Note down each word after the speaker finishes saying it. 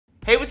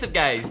Hey, what's up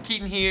guys?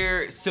 Keaton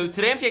here. So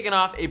today I'm kicking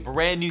off a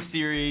brand new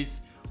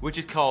series, which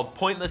is called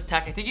Pointless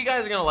Tech. I think you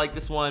guys are gonna like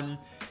this one.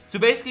 So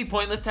basically,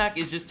 pointless tech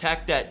is just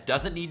tech that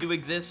doesn't need to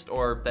exist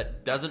or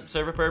that doesn't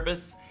serve a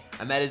purpose,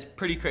 and that is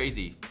pretty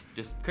crazy,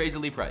 just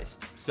crazily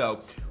priced.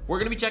 So we're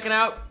gonna be checking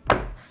out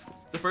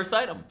the first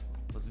item.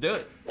 Let's do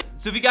it.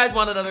 So if you guys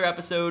want another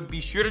episode, be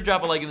sure to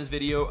drop a like in this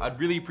video. I'd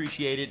really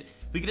appreciate it.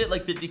 If we could hit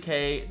like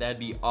 50K, that'd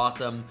be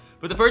awesome.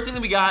 But the first thing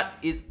that we got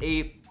is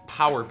a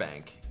power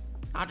bank.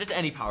 Not just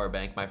any power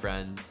bank, my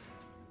friends.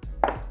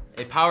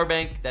 A power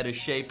bank that is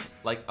shaped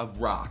like a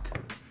rock.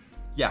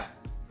 Yeah.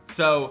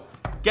 So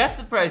guess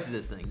the price of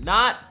this thing.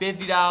 Not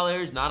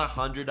 $50, not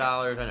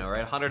 $100. I know,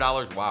 right?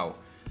 $100, wow.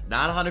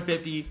 Not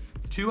 $150,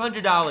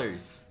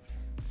 $200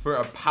 for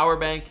a power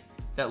bank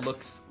that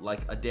looks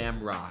like a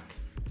damn rock.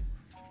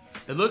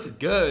 It looks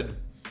good.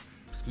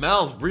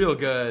 Smells real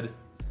good.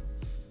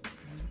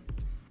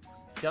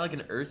 It's got like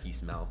an earthy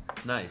smell.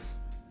 It's nice.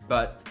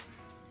 But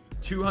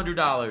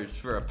 $200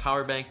 for a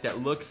power bank that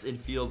looks and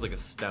feels like a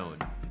stone.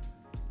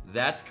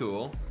 That's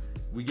cool.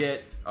 We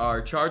get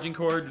our charging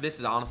cord. This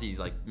is honestly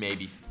like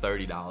maybe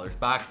 $30.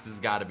 Boxed has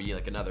got to be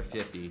like another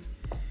 $50.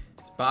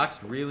 It's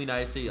boxed really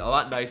nicely, a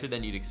lot nicer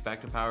than you'd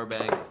expect a power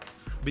bank.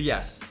 But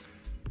yes,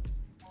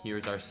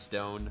 here's our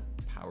stone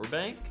power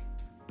bank.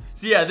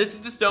 So yeah, this is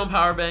the stone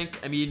power bank.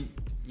 I mean,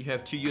 you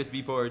have two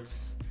USB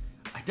ports.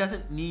 It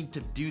doesn't need to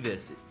do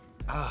this.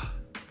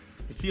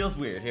 It feels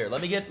weird. Here,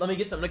 let me get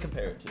something to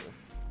compare it to.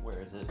 Where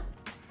is it?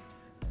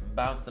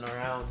 Bouncing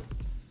around.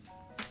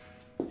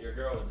 Your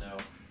girl would know.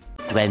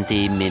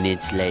 20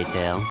 minutes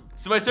later.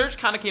 So my search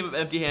kind of came up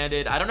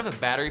empty-handed. I don't have a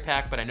battery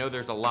pack, but I know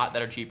there's a lot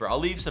that are cheaper. I'll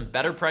leave some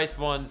better priced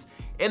ones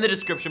in the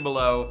description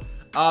below.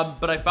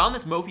 But I found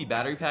this Mophie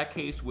battery pack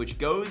case, which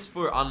goes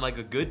for, on like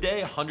a good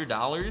day,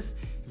 $100.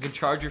 You can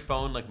charge your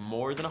phone like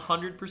more than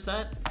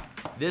 100%.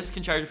 This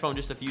can charge your phone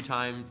just a few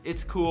times.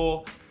 It's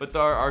cool, but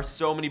there are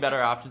so many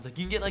better options. Like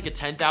you can get like a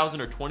 10,000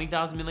 or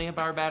 20,000 milliamp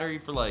hour battery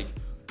for like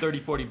 30,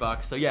 40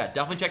 bucks. So yeah,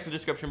 definitely check the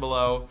description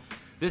below.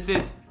 This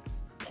is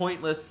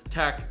pointless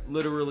tech.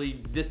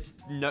 Literally, this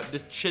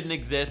shouldn't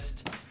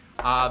exist.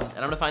 And I'm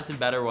gonna find some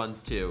better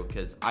ones too,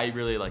 because I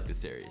really like this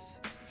series.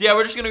 So yeah,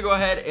 we're just gonna go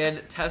ahead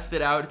and test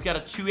it out. It's got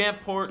a 2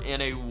 amp port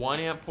and a 1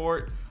 amp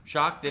port. I'm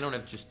shocked they don't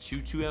have just two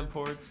 2 amp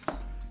ports.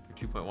 Or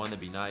 2.1, that'd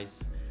be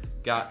nice.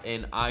 Got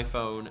an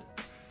iPhone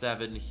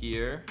 7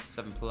 here,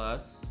 7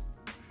 Plus.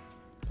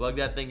 Plug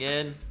that thing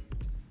in.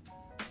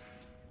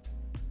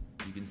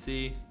 You can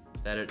see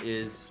that it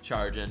is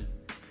charging.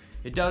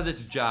 It does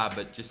its job,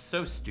 but just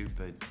so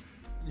stupid.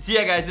 So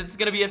yeah guys, it's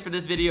gonna be it for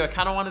this video. I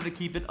kinda wanted to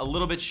keep it a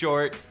little bit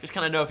short, just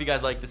kinda know if you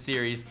guys like the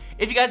series.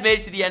 If you guys made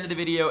it to the end of the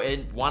video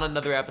and want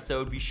another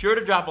episode, be sure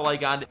to drop a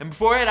like on it. And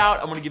before I head out,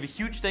 I wanna give a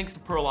huge thanks to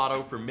Pearl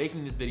Auto for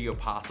making this video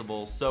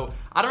possible. So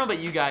I don't know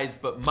about you guys,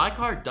 but my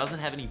car doesn't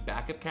have any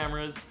backup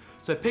cameras.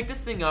 So I picked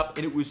this thing up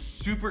and it was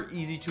super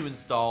easy to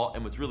install.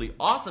 And what's really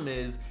awesome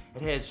is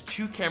it has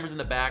 2 cameras in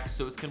the back,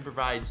 so it's gonna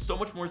provide so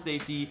much more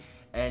safety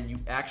and you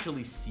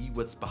actually see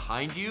what's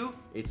behind you.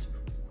 It's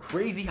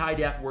crazy high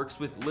def, works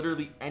with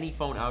literally any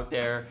phone out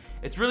there.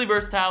 It's really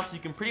versatile, so you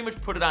can pretty much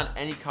put it on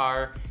any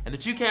car. And the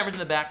 2 cameras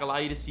in the back allow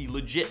you to see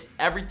legit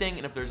everything.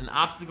 And if there's an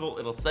obstacle,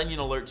 it'll send you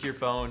an alert to your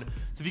phone.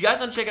 So if you guys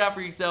want to check it out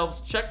for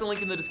yourselves, check the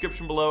link in the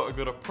description below or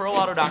go to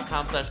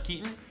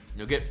pearlauto.com/Keaton and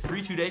you'll get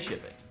free 2-day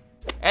shipping.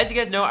 As you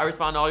guys know, I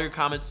respond to all your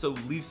comments, so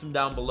leave some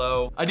down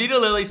below. Anita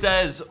Lily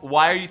says,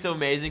 "Why are you so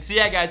amazing?" So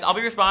yeah, guys, I'll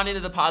be responding to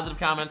the positive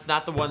comments,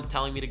 not the ones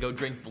telling me to go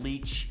drink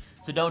bleach.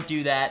 So don't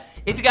do that.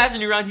 If you guys are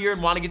new around here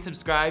and want to get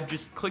subscribed,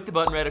 just click the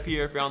button right up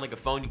here. If you're on like a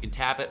phone, you can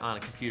tap it. On a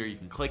computer, you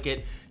can click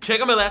it. Check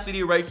out my last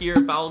video right here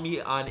and follow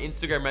me on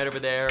Instagram right over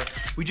there.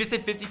 We just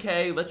hit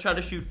 50K. Let's try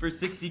to shoot for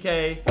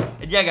 60K.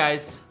 And yeah,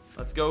 guys,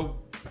 let's go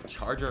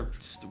charge our,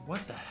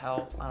 what the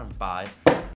hell? I don't buy.